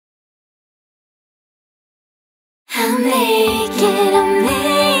I'm naked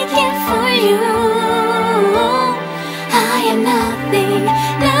for you. I have nothing,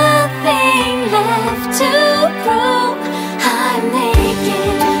 nothing left to prove. I'm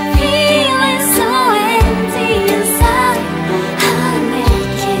naked, feeling so empty inside. I'm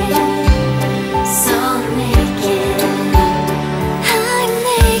naked, so naked. I'm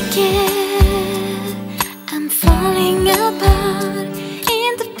naked. I'm falling apart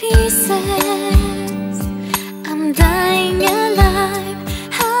into pieces. I'm dying alive,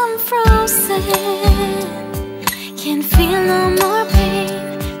 I'm frozen. Can't feel no more pain,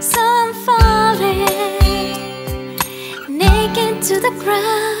 so I'm falling naked to the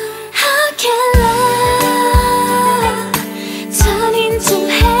ground. How can love turn into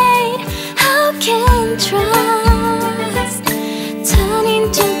hate? How can trust turn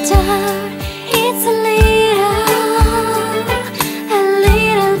into doubt? It's a little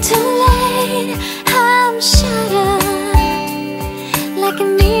too late. I'm shattered like a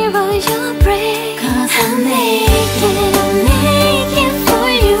mirror you'll break. 'Cause I'm naked for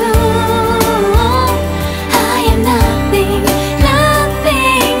you. I have nothing,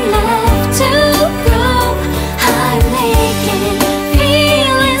 nothing left to prove. I'm naked,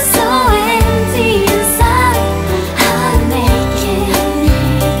 feeling so empty inside. I'm naked,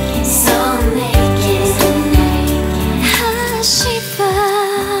 so naked. I shiver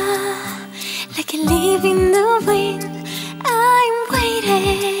like a leaf in the wind. I'm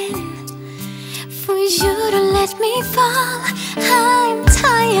waiting for you to let me fall. I'm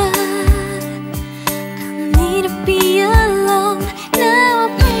tired